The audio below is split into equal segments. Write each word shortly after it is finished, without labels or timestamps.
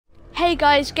Hey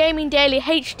guys, Gaming Daily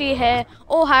HD here,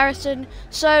 or Harrison.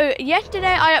 So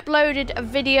yesterday I uploaded a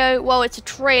video, well it's a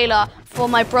trailer for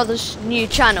my brother's new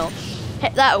channel.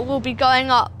 That will be going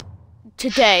up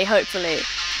today, hopefully.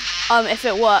 If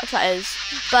it works, that is.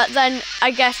 But then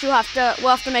I guess we'll have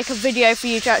to make a video for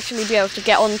you to actually be able to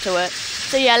get onto it.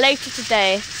 So yeah, later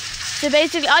today. So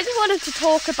basically I just wanted to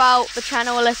talk about the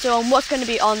channel a little and what's going to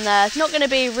be on there. It's not going to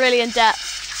be really in depth,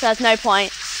 so there's no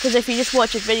point, because if you just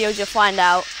watch his videos you'll find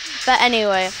out. But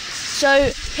anyway,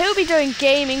 so he'll be doing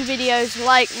gaming videos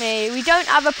like me. We don't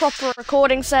have a proper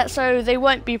recording set, so they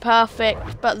won't be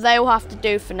perfect, but they'll have to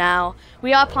do for now.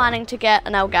 We are planning to get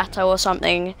an Elgato or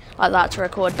something like that to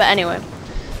record, but anyway.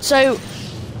 So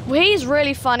he's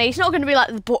really funny. He's not going to be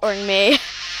like the boring me.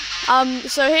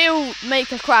 So he'll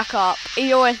make a crack up.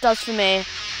 He always does for me.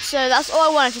 So that's all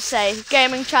I wanted to say.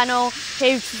 Gaming channel.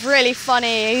 He's really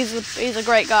funny. He's a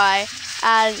great guy.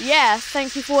 And yeah,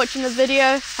 thank you for watching the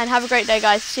video and have a great day,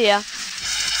 guys. See ya.